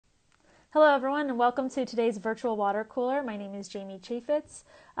Hello, everyone, and welcome to today's virtual water cooler. My name is Jamie Chaffetz.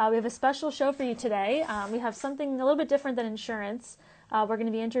 We have a special show for you today. We have something a little bit different than insurance. We're going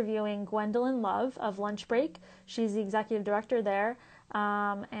to be interviewing Gwendolyn Love of Lunch Break. She's the executive director there.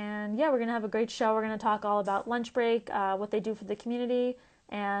 And yeah, we're going to have a great show. We're going to talk all about Lunch Break, what they do for the community.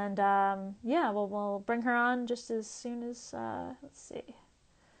 And yeah, we'll bring her on just as soon as, let's see.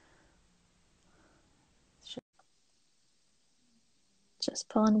 Just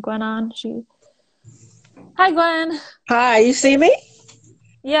pulling Gwen on. Hi, Gwen. Hi, you see me?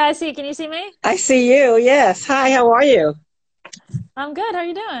 Yeah, I see. Can you see me? I see you, yes. Hi, how are you? I'm good. How are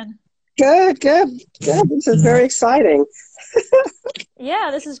you doing? Good, good, good. This is very exciting. Yeah,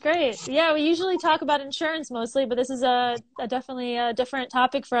 this is great. Yeah, we usually talk about insurance mostly, but this is definitely a different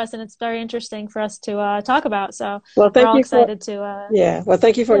topic for us, and it's very interesting for us to talk about. So Well, we're thank all you for excited to.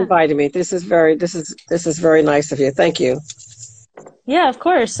 thank you for Yeah. inviting me. This is very nice of you. Thank you. Yeah, of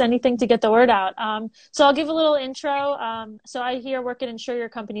course. Anything to get the word out. So I'll give a little intro. So I here work at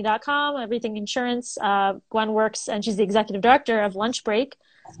InsureYourCompany.com, everything insurance. Gwen works, and she's the executive director of Lunch Break,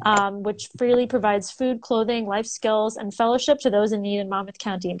 which freely provides food, clothing, life skills, and fellowship to those in need in Monmouth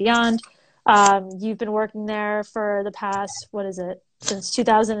County and beyond. You've been working there for the past, what is it, since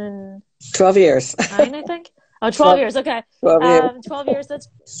 2009, 12 years. I think? Oh, 12 years. Okay. 12 years. 12 years.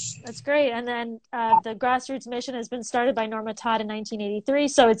 That's great. And then the grassroots mission has been started by Norma Todd in 1983.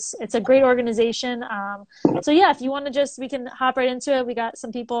 So it's a great organization. So yeah, if you want to we can hop right into it. We got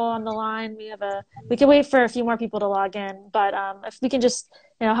some people on the line. We can wait for a few more people to log in, but if we can just,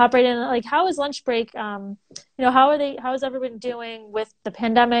 hop right in, like, how is Lunch Break? How is everyone doing with the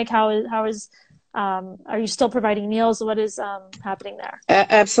pandemic? Are you still providing meals? What is happening there?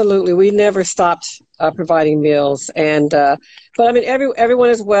 Absolutely. We never stopped providing meals. But I mean, everyone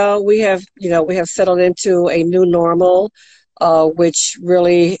is well. We have settled into a new normal, which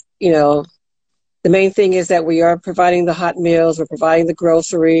really, the main thing is that we are providing the hot meals, we're providing the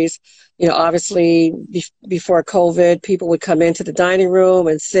groceries. Obviously, before COVID, people would come into the dining room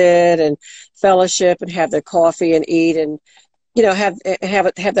and sit and fellowship and have their coffee and eat and have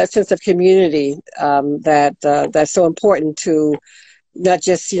that sense of community that's so important to not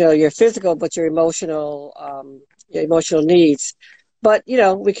just your physical but your emotional needs. But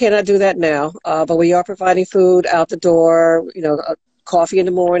we cannot do that now. But we are providing food out the door. Coffee in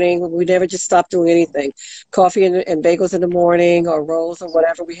the morning. We never just stop doing anything. Coffee and bagels in the morning, or rolls, or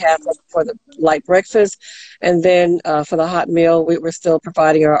whatever we have for the light breakfast. And then for the hot meal, we're still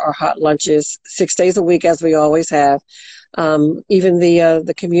providing our hot lunches 6 days a week, as we always have. Even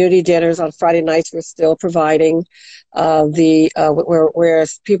the community dinners on Friday nights, we're still providing.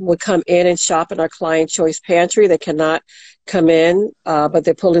 Whereas people would come in and shop in our client choice pantry, they cannot come in, but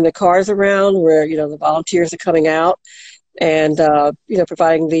they're pulling the cars around where the volunteers are coming out and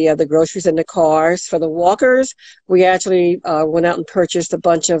providing the groceries in the cars. For the walkers, we actually went out and purchased a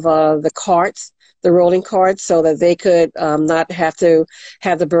bunch of the carts, the rolling carts, so that they could not have to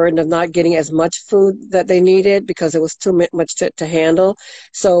have the burden of not getting as much food that they needed because it was too much to handle.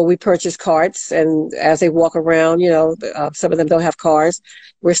 So we purchased carts, and as they walk around, some of them don't have cars.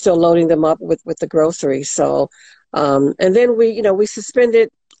 We're still loading them up with the groceries. So, and then we suspended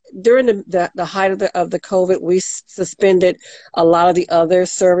during the height of the COVID. We suspended a lot of the other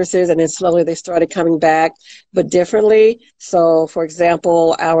services, and then slowly they started coming back, but differently. So, for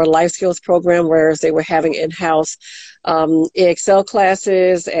example, our life skills program, whereas they were having in-house Excel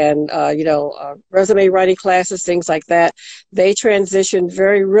classes and resume writing classes, things like that, they transitioned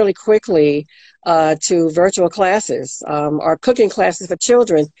really quickly to virtual classes. Our cooking classes for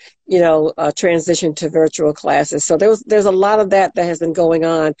children, transition to virtual classes. So there's a lot of that has been going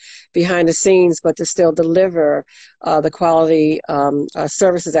on behind the scenes, but to still deliver the quality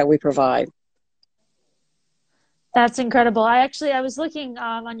services that we provide. That's incredible. I was looking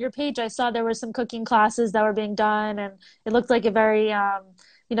on your page. I saw there were some cooking classes that were being done, and it looked like a very, a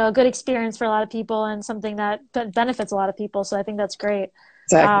good experience for a lot of people and something that benefits a lot of people. So I think that's great.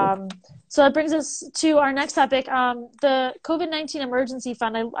 Exactly. So that brings us to our next topic, the COVID-19 emergency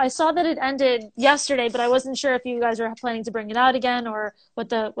fund. I saw that it ended yesterday, but I wasn't sure if you guys were planning to bring it out again or what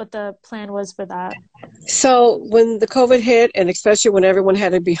the plan was for that. So when the COVID hit, and especially when everyone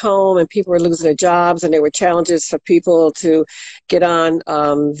had to be home and people were losing their jobs, and there were challenges for people to get on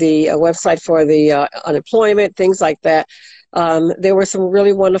the website for the unemployment, things like that, there were some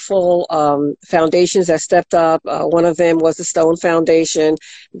really wonderful foundations that stepped up. One of them was the Stone Foundation.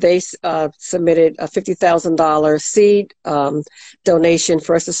 They submitted a $50,000 seed donation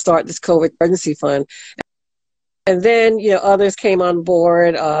for us to start this COVID emergency fund. And then, others came on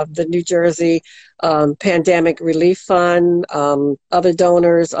board, the New Jersey Pandemic Relief Fund, other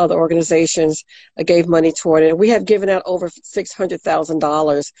donors, other organizations gave money toward it. We have given out over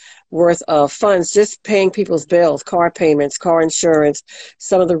 $600,000 worth of funds, just paying people's bills, car payments, car insurance,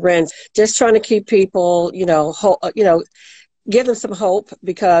 some of the rents, just trying to keep people, give them some hope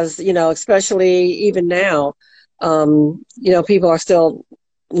because, especially even now, people are still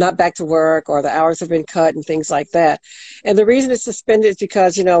not back to work or the hours have been cut and things like that. And the reason it's suspended is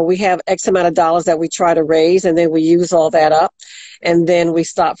because, we have X amount of dollars that we try to raise and then we use all that up. And then we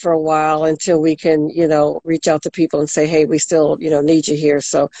stop for a while until we can, reach out to people and say, hey, we still, need you here.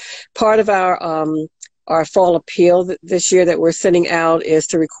 So part of our fall appeal this year that we're sending out is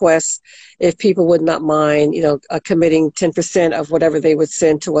to request if people would not mind, committing 10% of whatever they would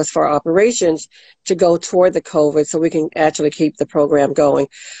send to us for our operations to go toward the COVID so we can actually keep the program going.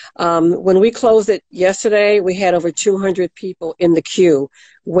 When we closed it yesterday, we had over 200 people in the queue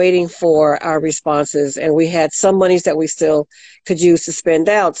waiting for our responses, and we had some monies that we still could use to spend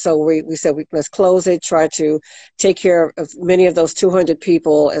out. So we said, let's close it, try to take care of many of those 200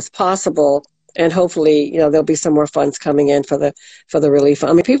 people as possible. And hopefully, there'll be some more funds coming in for the relief.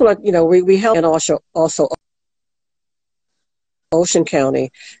 I mean, people are, we help, and also Ocean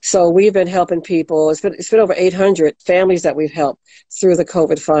County. So we've been helping people. It's been over 800 families that we've helped through the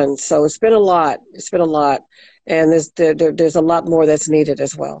COVID funds. So it's been a lot. And there's a lot more that's needed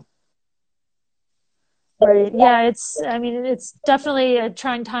as well. Right. Yeah. It's definitely a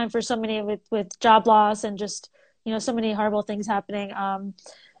trying time for so many with job loss and just, so many horrible things happening.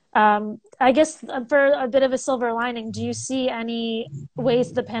 I guess for a bit of a silver lining, do you see any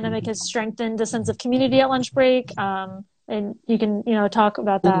ways the pandemic has strengthened a sense of community at lunch break? And you can, talk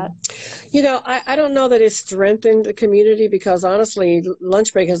about that. I don't know that it's strengthened the community because honestly,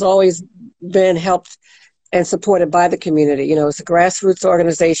 lunch break has always been helped and supported by the community. It's a grassroots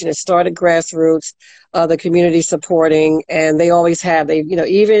organization. It started grassroots, the community supporting, and they always have.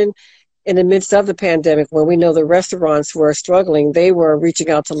 Even in the midst of the pandemic, when we know the restaurants were struggling, they were reaching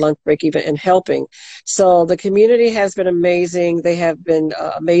out to lunch break even and helping. So the community has been amazing. They have been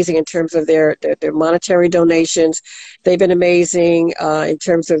amazing in terms of their monetary donations. They've been amazing in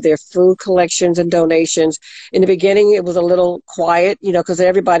terms of their food collections and donations. In the beginning, it was a little quiet, because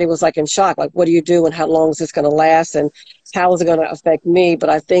everybody was like in shock, like, what do you do and how long is this going to last and how is it going to affect me? But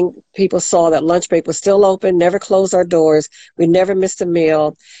I think people saw that lunch break was still open, never closed our doors. We never missed a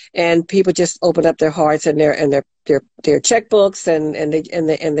meal. And people just opened up their hearts and their checkbooks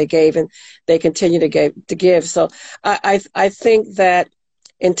and they gave and they continue to give. So I think that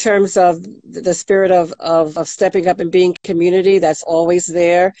in terms of the spirit of stepping up and being community, that's always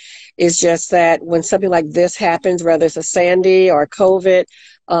there. It's just that when something like this happens, whether it's a Sandy or COVID,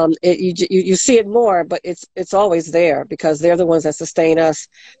 you see it more, but it's always there because they're the ones that sustain us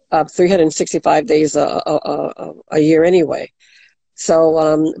 365 days a year anyway.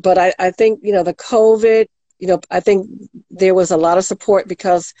 So, but I think, the COVID, I think there was a lot of support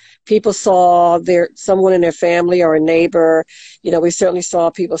because people saw someone in their family or a neighbor. We certainly saw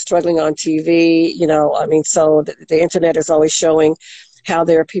people struggling on TV, so the internet is always showing how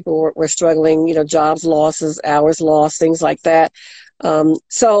there are people were struggling, jobs losses, hours lost, things like that.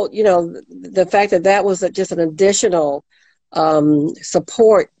 So, the fact that was just an additional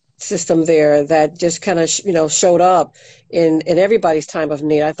support system there that just kind of, showed up in everybody's time of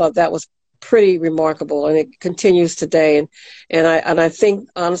need. I thought that was pretty remarkable, and it continues today. And I think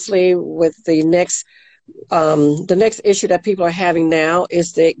honestly, with the next issue that people are having now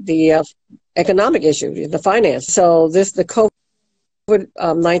is the economic issue, the finance. So the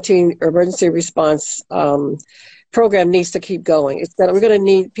COVID-19 emergency response program needs to keep going. It's that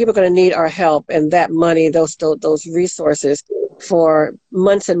people are going to need our help and that money, those resources for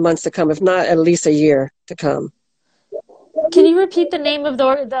months and months to come, if not at least a year to come. Can you repeat the name of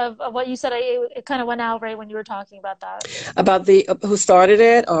of what you said? It kind of went out right when you were talking about that. About who started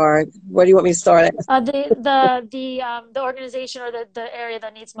it, or what do you want me to start at? The organization or the area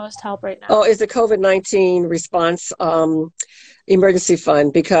that needs most help right now. Oh, is the COVID-19 response emergency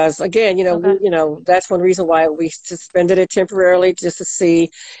fund, because again, okay. That's one reason why we suspended it temporarily, just to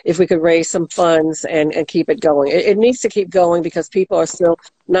see if we could raise some funds and keep it going. It needs to keep going because people are still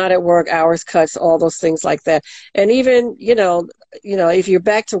not at work, hours cuts, all those things like that. And even, if you're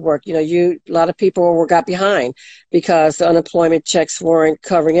back to work, a lot of people got behind because the unemployment checks weren't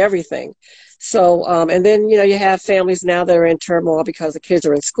covering everything. So, and then, you have families now that are in turmoil because the kids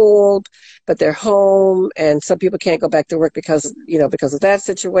are in school, but they're home, and some people can't go back to work because of that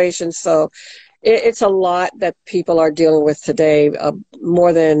situation. So it's a lot that people are dealing with today,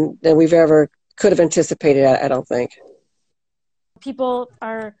 more than we've ever could have anticipated. I don't think. People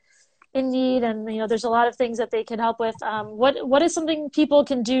are in need, and there's a lot of things that they can help with. What is something people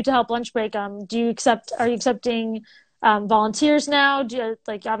can do to help lunch break? Are you accepting volunteers now?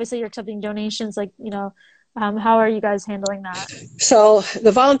 Like, obviously you're accepting donations, like, how are you guys handling that? So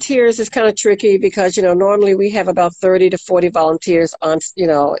the volunteers is kind of tricky because, normally we have about 30 to 40 volunteers on,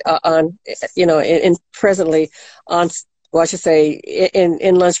 presently on, well, I should say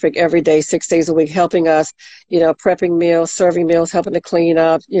in lunch break every day, 6 days a week, helping us, prepping meals, serving meals, helping to clean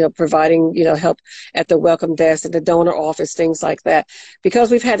up, providing, help at the welcome desk, at the donor office, things like that. Because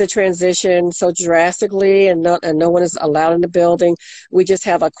we've had to transition so drastically and no one is allowed in the building, we just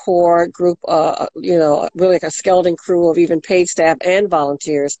have a core group, really like a skeleton crew of even paid staff and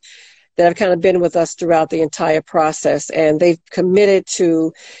volunteers that have kind of been with us throughout the entire process, and they've committed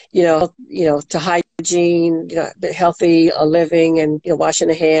to, to hygiene, healthy living, and washing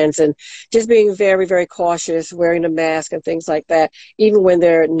the hands, and just being very, very cautious, wearing a mask and things like that, even when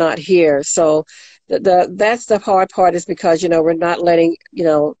they're not here. So that's the hard part, is because we're not letting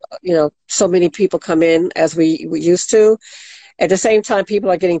so many people come in as we used to. At the same time, people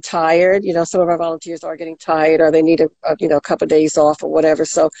are getting tired. Some of our volunteers are getting tired, or they need a couple of days off or whatever.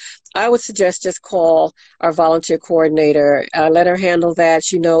 So I would suggest just call our volunteer coordinator. Let her handle that.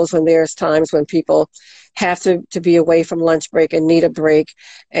 She knows when there's times when people have to be away from lunch break and need a break,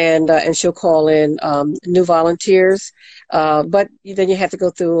 and she'll call in new volunteers. But then you have to go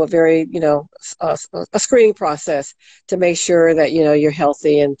through a very, a screening process to make sure that, you're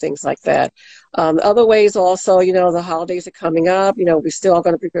healthy and things like that. Other ways also, the holidays are coming up. We still are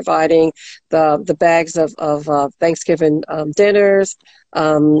going to be providing the bags of Thanksgiving dinners,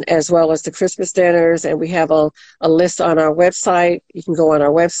 as well as the Christmas dinners. And we have a list on our website. You can go on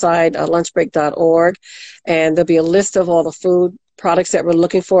our website, lunchbreak.org, and there'll be a list of all the food products that we're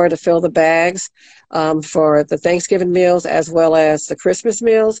looking for to fill the bags for the Thanksgiving meals as well as the Christmas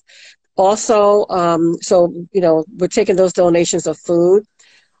meals. Also, we're taking those donations of food.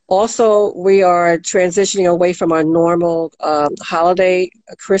 Also, we are transitioning away from our normal holiday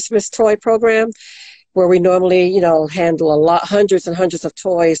Christmas toy program, where we normally, handle hundreds and hundreds of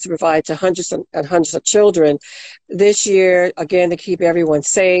toys to provide to hundreds and hundreds of children. This year, again, to keep everyone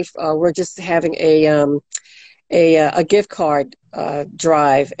safe, we're just having a gift card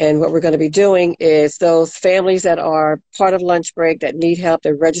drive. And what we're going to be doing is those families that are part of lunch break that need help,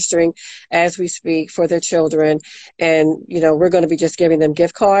 they're registering as we speak for their children. And, we're going to be just giving them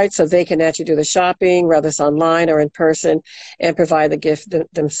gift cards so they can actually do the shopping, whether it's online or in person, and provide the gift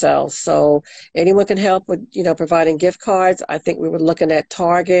themselves. So anyone can help with, providing gift cards. I think we were looking at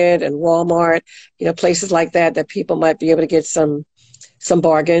Target and Walmart, places like that people might be able to get some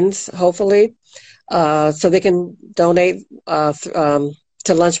bargains, hopefully. So they can donate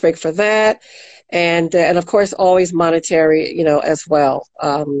to lunch break for that, and of course always monetary, as well.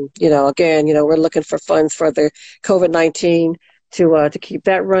 Again, we're looking for funds for the COVID-19 to keep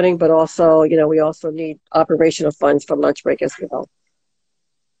that running, but also, we also need operational funds for lunch break as well.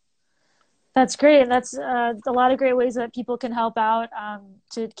 That's great. And that's a lot of great ways that people can help out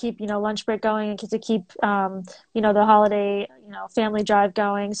to keep, lunch break going, and to keep, the holiday, family drive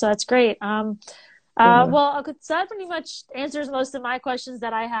going. So that's great. Well, so that pretty much answers most of my questions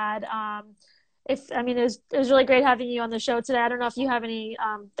that I had. It was really great having you on the show today. I don't know if you have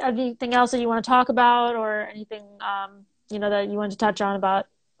anything else that you want to talk about, or anything, that you wanted to touch on about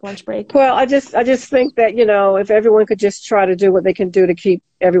lunch break. Well, I just think that, if everyone could just try to do what they can do to keep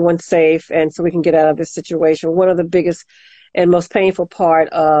everyone safe, and so we can get out of this situation. One of the biggest and most painful part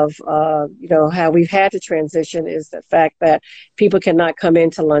of, how we've had to transition is the fact that people cannot come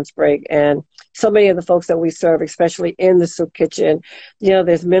into lunch break. And so many of the folks that we serve, especially in the soup kitchen,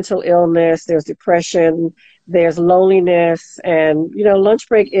 there's mental illness, there's depression, there's loneliness, and, lunch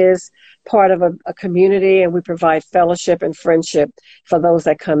break is part of a community, and we provide fellowship and friendship for those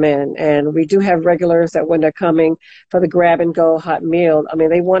that come in. And we do have regulars that when they're coming for the grab and go hot meal,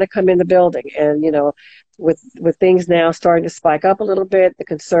 they want to come in the building. And, with things now starting to spike up a little bit, the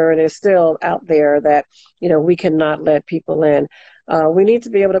concern is still out there that, we cannot let people in. We need to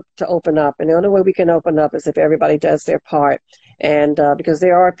be able to open up. And the only way we can open up is if everybody does their part. And because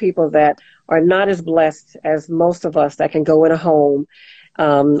there are people that are not as blessed as most of us that can go in a home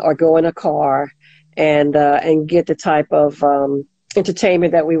or go in a car and get the type of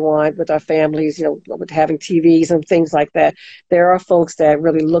entertainment that we want with our families, with having TVs and things like that. There are folks that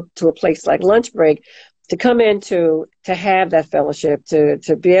really look to a place like lunch break to come in to have that fellowship,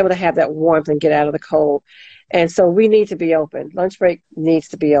 to be able to have that warmth and get out of the cold. And so we need to be open. Lunch break needs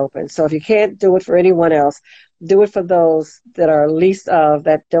to be open. So if you can't do it for anyone else, do it for those that are least of,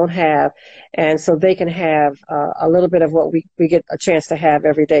 that don't have, and so they can have a little bit of what we get a chance to have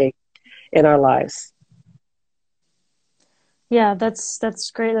every day in our lives. Yeah,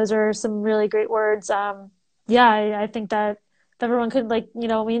 that's great. Those are some really great words. Yeah, I think that if everyone could, like,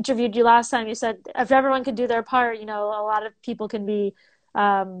 we interviewed you last time, you said if everyone could do their part, a lot of people can be,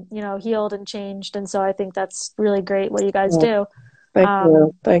 healed and changed. And so I think that's really great what you guys Well, do. thank you.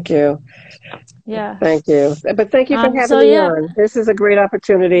 Um, Thank you. yeah. Thank you. But thank you for having So me yeah, on. This is a great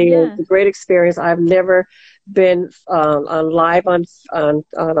opportunity and yeah. a great experience. I've never been on live on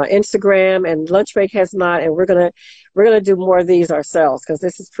Instagram, and Lunch Break has not, and we're gonna do more of these ourselves because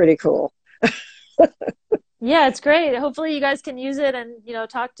this is pretty cool. Yeah, it's great. Hopefully you guys can use it and,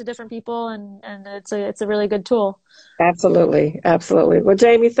 talk to different people, and it's a really good tool. Absolutely, absolutely. Well,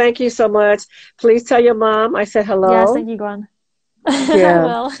 Jamie, thank you so much. Please tell your mom I said Yes, hello. thank you, Gwen. I Yeah,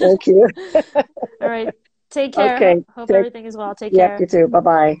 will. thank you. All right. Take care. Okay, Hope take, everything is well. Take yep, you care. too. Bye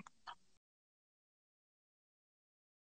bye.